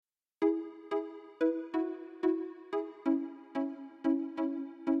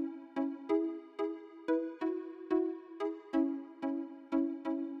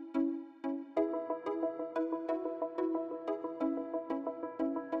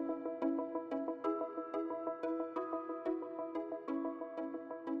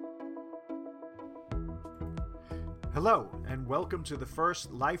Hello, and welcome to the first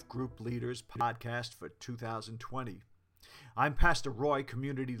LifeGroup Leaders podcast for 2020. I'm Pastor Roy,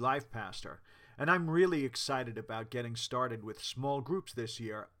 Community Life Pastor, and I'm really excited about getting started with small groups this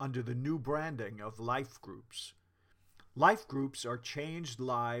year under the new branding of Life Groups. Life Groups are changed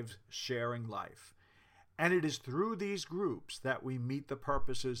lives sharing life, and it is through these groups that we meet the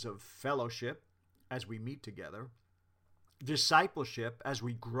purposes of fellowship as we meet together, discipleship as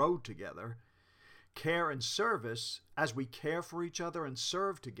we grow together, care and service as we care for each other and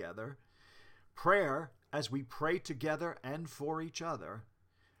serve together, prayer as we pray together and for each other,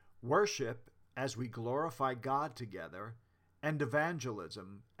 worship as we glorify God together, and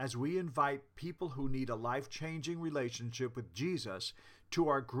evangelism as we invite people who need a life-changing relationship with Jesus to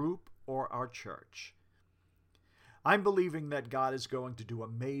our group or our church. I'm believing that God is going to do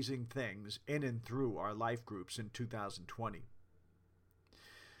amazing things in and through our life groups in 2020.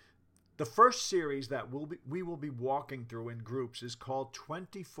 The first series that we will be walking through in groups is called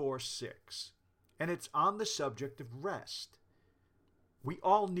 24/6, and it's on the subject of rest. We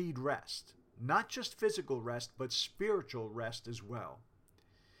all need rest, not just physical rest, but spiritual rest as well.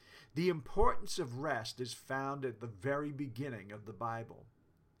 The importance of rest is found at the very beginning of the Bible.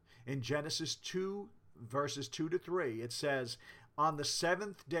 In Genesis 2, verses 2 to 3, it says, "On the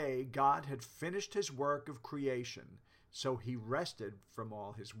seventh day God had finished his work of creation, so he rested from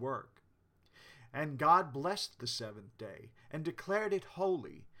all his work. And God blessed the seventh day and declared it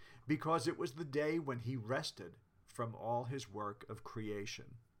holy, because it was the day when he rested from all his work of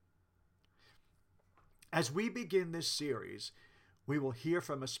creation." As we begin this series, we will hear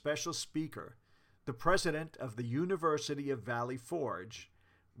from a special speaker, the president of the University of Valley Forge,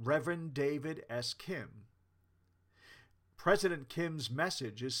 Reverend David S. Kim. President Kim's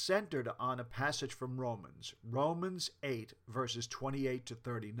message is centered on a passage from Romans 8, verses 28 to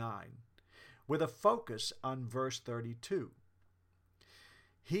 39. With a focus on verse 32.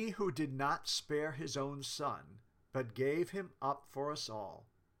 "He who did not spare his own son, but gave him up for us all,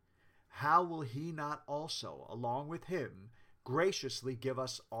 how will he not also, along with him, graciously give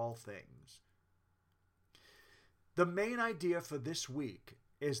us all things?" The main idea for this week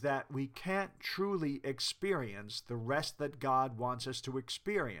is that we can't truly experience the rest that God wants us to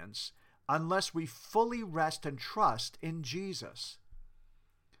experience unless we fully rest and trust in Jesus.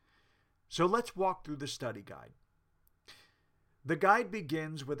 So let's walk through the study guide. The guide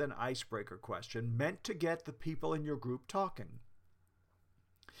begins with an icebreaker question meant to get the people in your group talking.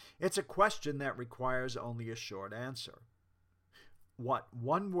 It's a question that requires only a short answer. What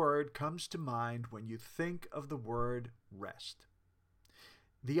one word comes to mind when you think of the word rest?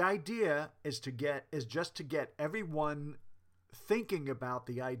 The idea is just to get everyone thinking about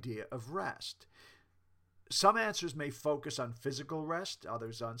the idea of rest. Some answers may focus on physical rest,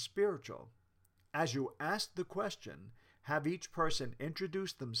 others on spiritual. As you ask the question, have each person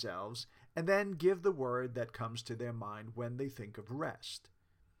introduce themselves and then give the word that comes to their mind when they think of rest.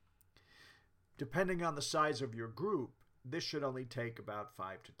 Depending on the size of your group, this should only take about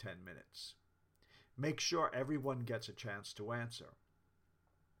 5 to 10 minutes. Make sure everyone gets a chance to answer.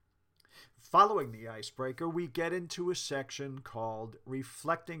 Following the icebreaker, we get into a section called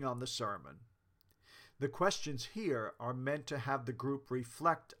Reflecting on the Sermon. The questions here are meant to have the group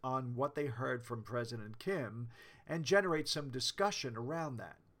reflect on what they heard from President Kim and generate some discussion around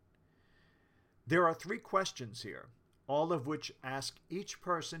that. There are 3 questions here, all of which ask each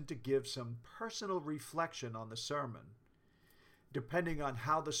person to give some personal reflection on the sermon. Depending on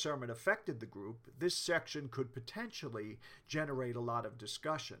how the sermon affected the group, this section could potentially generate a lot of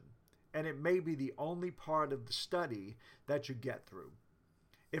discussion, and it may be the only part of the study that you get through.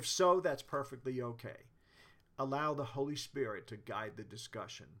 If so, that's perfectly okay. Allow the Holy Spirit to guide the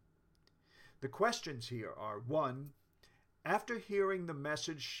discussion. The questions here are: 1. After hearing the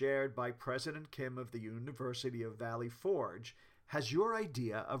message shared by President Kim of the University of Valley Forge, has your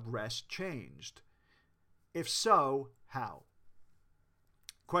idea of rest changed? If so, how?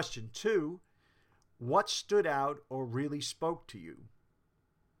 Question 2. What stood out or really spoke to you?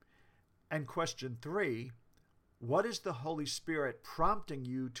 And question 3. What is the Holy Spirit prompting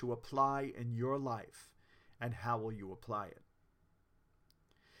you to apply in your life, and how will you apply it?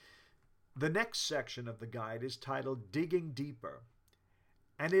 The next section of the guide is titled Digging Deeper,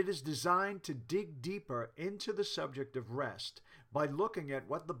 and it is designed to dig deeper into the subject of rest by looking at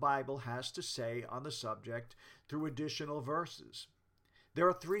what the Bible has to say on the subject through additional verses. There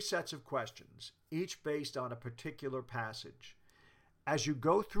are 3 sets of questions, each based on a particular passage. As you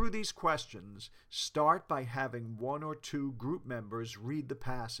go through these questions, start by having 1 or 2 group members read the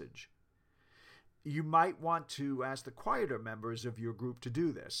passage. You might want to ask the quieter members of your group to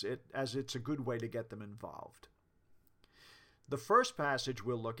do this, as it's a good way to get them involved. The first passage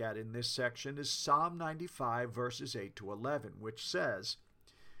we'll look at in this section is Psalm 95, verses 8 to 11, which says,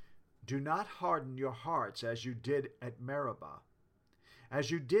 "Do not harden your hearts as you did at Meribah,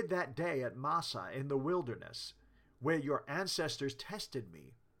 as you did that day at Massah in the wilderness, where your ancestors tested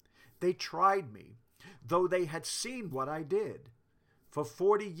me. They tried me, though they had seen what I did. For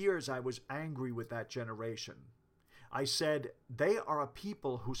 40 years I was angry with that generation. I said, they are a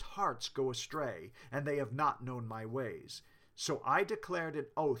people whose hearts go astray, and they have not known my ways. So I declared an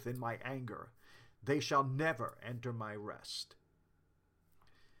oath in my anger, they shall never enter my rest."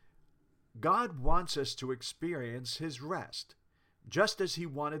 God wants us to experience his rest, just as he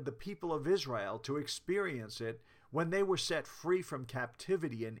wanted the people of Israel to experience it when they were set free from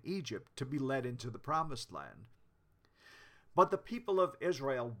captivity in Egypt to be led into the promised land. But the people of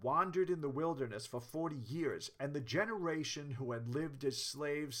Israel wandered in the wilderness for 40 years, and the generation who had lived as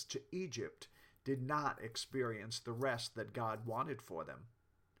slaves to Egypt did not experience the rest that God wanted for them.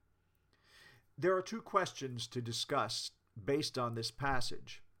 There are two questions to discuss based on this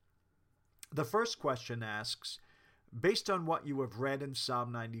passage. The first question asks, based on what you have read in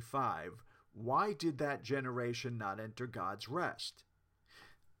Psalm 95, why did that generation not enter God's rest?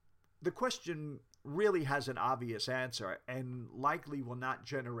 The question really has an obvious answer and likely will not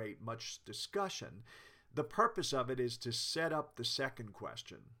generate much discussion. The purpose of it is to set up the second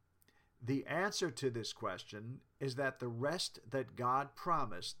question. The answer to this question is that the rest that God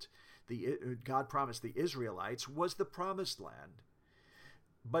promised the Israelites was the promised land.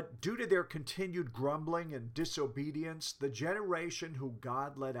 But due to their continued grumbling and disobedience, the generation who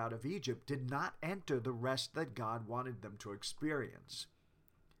God led out of Egypt did not enter the rest that God wanted them to experience.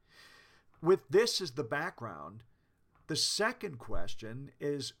 With this as the background, the second question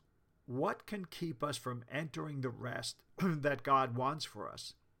is, what can keep us from entering the rest that God wants for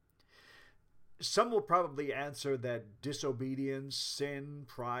us? Some will probably answer that disobedience, sin,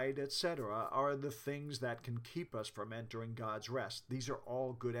 pride, etc. are the things that can keep us from entering God's rest. These are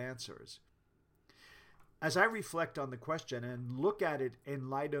all good answers. As I reflect on the question and look at it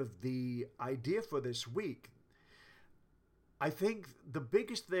in light of the idea for this week, I think the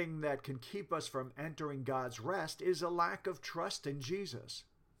biggest thing that can keep us from entering God's rest is a lack of trust in Jesus.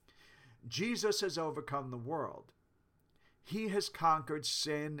 Jesus has overcome the world. He has conquered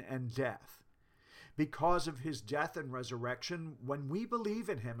sin and death. Because of his death and resurrection, when we believe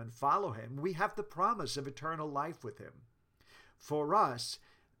in him and follow him, we have the promise of eternal life with him. For us,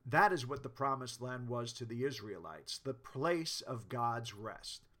 that is what the promised land was to the Israelites, the place of God's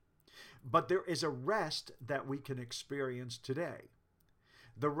rest. But there is a rest that we can experience today,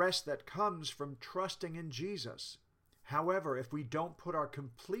 the rest that comes from trusting in Jesus. However, if we don't put our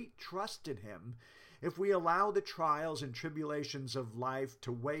complete trust in him, if we allow the trials and tribulations of life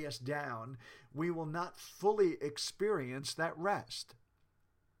to weigh us down, we will not fully experience that rest.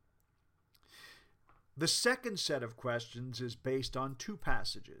 The second set of questions is based on two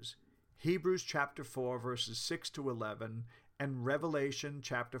passages, Hebrews chapter 4, verses 6 to 11, and Revelation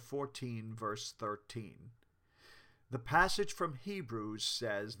chapter 14, verse 13. The passage from Hebrews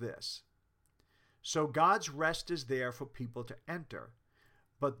says this, "So God's rest is there for people to enter.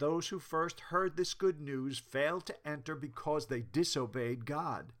 But those who first heard this good news failed to enter because they disobeyed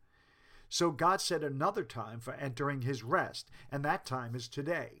God. So God set another time for entering his rest, and that time is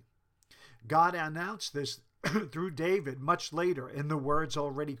today." God announced this through David much later in the words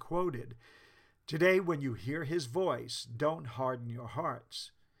already quoted. "Today, when you hear his voice, don't harden your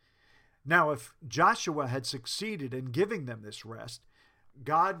hearts." Now, if Joshua had succeeded in giving them this rest,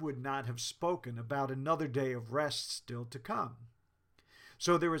 God would not have spoken about another day of rest still to come.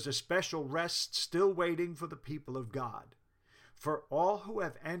 So there is a special rest still waiting for the people of God. For all who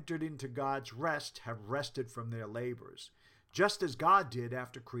have entered into God's rest have rested from their labors, just as God did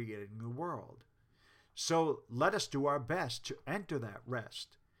after creating the world. So let us do our best to enter that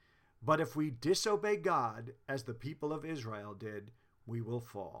rest. But if we disobey God, as the people of Israel did, we will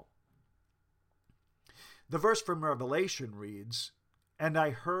fall. The verse from Revelation reads, "And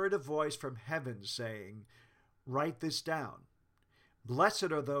I heard a voice from heaven saying, 'Write this down.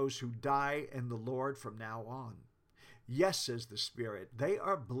 Blessed are those who die in the Lord from now on.' Yes, says the Spirit, they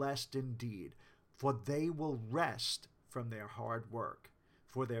are blessed indeed, for they will rest from their hard work,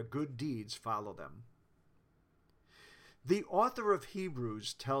 for their good deeds follow them." The author of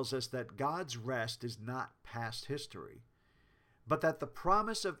Hebrews tells us that God's rest is not past history, but that the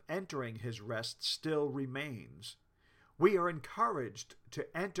promise of entering his rest still remains. We are encouraged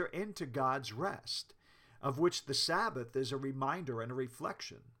to enter into God's rest, of which the Sabbath is a reminder and a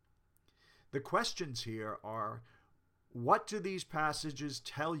reflection. The questions here are, what do these passages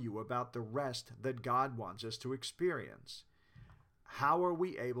tell you about the rest that God wants us to experience? how are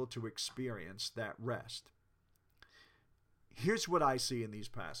we able to experience that rest? Here's what I see in these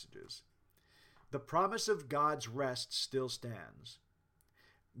passages. The promise of God's rest still stands.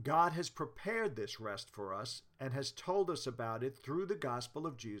 God has prepared this rest for us and has told us about it through the gospel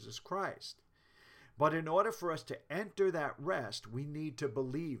of Jesus Christ. But in order for us to enter that rest, we need to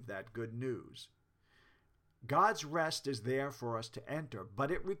believe that good news. God's rest is there for us to enter,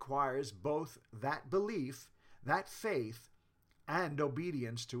 but it requires both that belief, that faith, and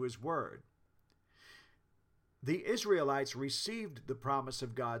obedience to His word. The Israelites received the promise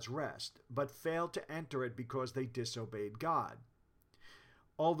of God's rest, but failed to enter it because they disobeyed God.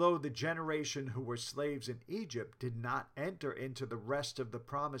 Although the generation who were slaves in Egypt did not enter into the rest of the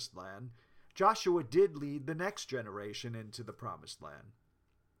promised land, Joshua did lead the next generation into the promised land.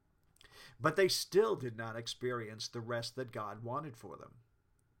 But they still did not experience the rest that God wanted for them.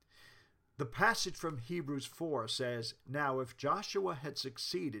 The passage from Hebrews 4 says, "Now if Joshua had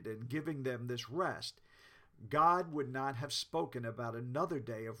succeeded in giving them this rest, God would not have spoken about another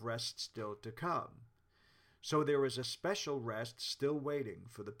day of rest still to come. So there is a special rest still waiting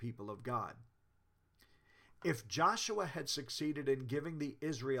for the people of God." If Joshua had succeeded in giving the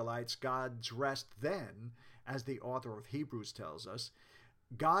Israelites God's rest then, as the author of Hebrews tells us,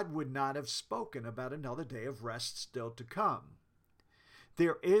 God would not have spoken about another day of rest still to come.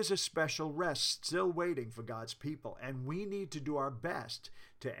 There is a special rest still waiting for God's people, and we need to do our best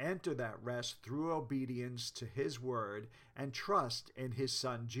to enter that rest through obedience to His word and trust in His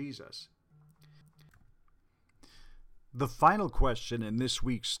Son Jesus. The final question in this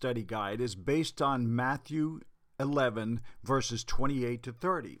week's study guide is based on Matthew 11, verses 28 to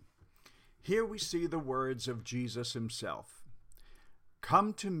 30. Here we see the words of Jesus Himself.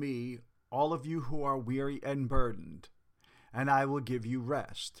 "Come to me, all of you who are weary and burdened, and I will give you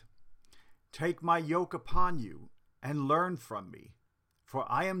rest. Take my yoke upon you and learn from me, for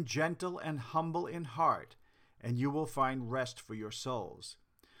I am gentle and humble in heart, and you will find rest for your souls.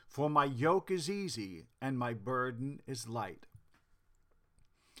 For my yoke is easy and my burden is light."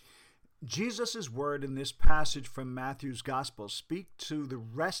 Jesus' word in this passage from Matthew's Gospel speak to the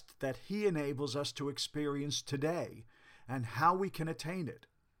rest that He enables us to experience today and how we can attain it.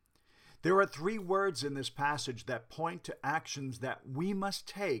 There are 3 words in this passage that point to actions that we must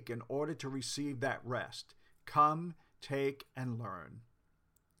take in order to receive that rest. Come, take, and learn.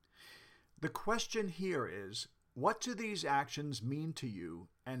 The question here is, what do these actions mean to you,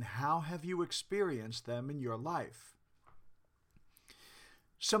 and how have you experienced them in your life?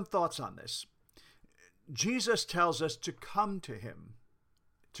 Some thoughts on this. Jesus tells us to come to Him.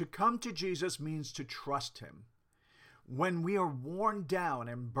 To come to Jesus means to trust Him. When we are worn down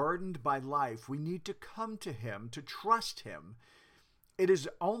and burdened by life, we need to come to Him, to trust Him. It is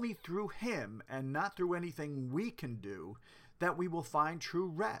only through Him and not through anything we can do that we will find true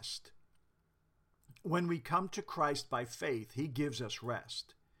rest. When we come to Christ by faith, He gives us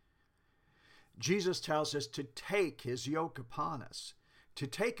rest. Jesus tells us to take His yoke upon us. To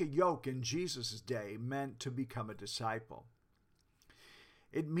take a yoke in Jesus' day meant to become a disciple.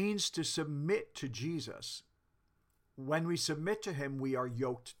 It means to submit to Jesus. When we submit to Him, we are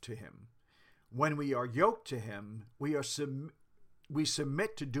yoked to Him. When we are yoked to Him, we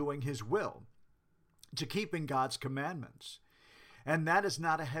submit to doing His will, to keeping God's commandments. And that is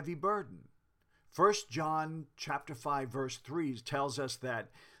not a heavy burden. 1 John chapter 5, verse 3 tells us that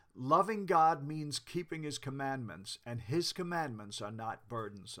loving God means keeping His commandments, and His commandments are not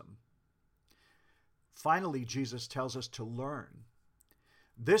burdensome. Finally, Jesus tells us to learn.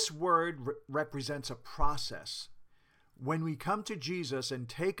 This word represents a process. When we come to Jesus and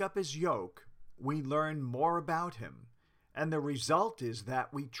take up His yoke, we learn more about Him, and the result is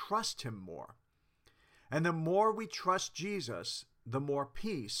that we trust Him more. And the more we trust Jesus, the more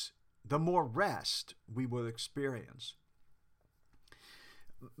peace, the more rest we will experience.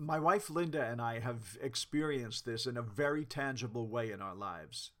 My wife Linda and I have experienced this in a very tangible way in our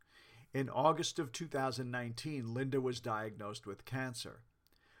lives. In August of 2019, Linda was diagnosed with cancer.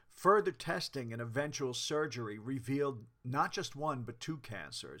 Further testing and eventual surgery revealed not just one, but 2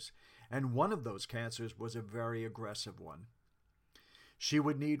 cancers, and one of those cancers was a very aggressive one. She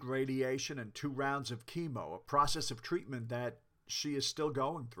would need radiation and 2 rounds of chemo, a process of treatment that she is still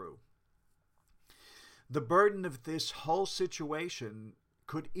going through. The burden of this whole situation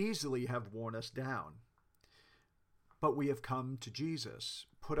could easily have worn us down. But we have come to Jesus,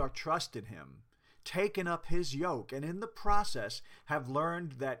 put our trust in Him, taken up His yoke, and in the process have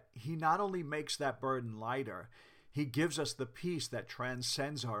learned that He not only makes that burden lighter, He gives us the peace that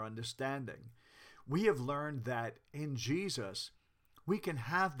transcends our understanding. We have learned that in Jesus, we can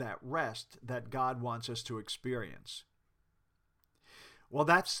have that rest that God wants us to experience. Well,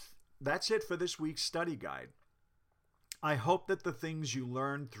 that's it for this week's study guide. I hope that the things you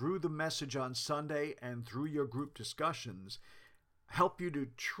learned through the message on Sunday and through your group discussions help you to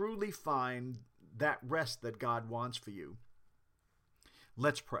truly find that rest that God wants for you.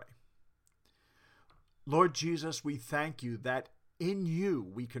 Let's pray. Lord Jesus, we thank you that in you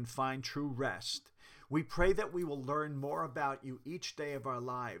we can find true rest. We pray that we will learn more about you each day of our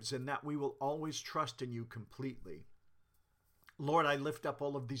lives and that we will always trust in you completely. Lord, I lift up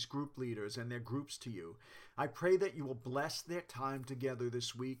all of these group leaders and their groups to you. I pray that you will bless their time together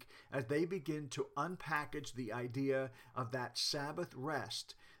this week as they begin to unpackage the idea of that Sabbath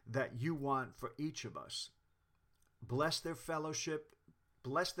rest that you want for each of us. Bless their fellowship,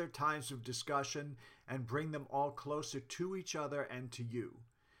 bless their times of discussion, and bring them all closer to each other and to you.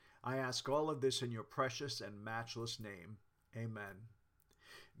 I ask all of this in your precious and matchless name. Amen.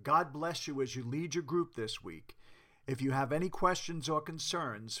 God bless you as you lead your group this week. If you have any questions or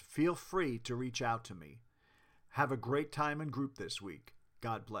concerns, feel free to reach out to me. Have a great time in group this week.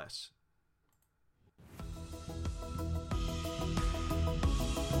 God bless.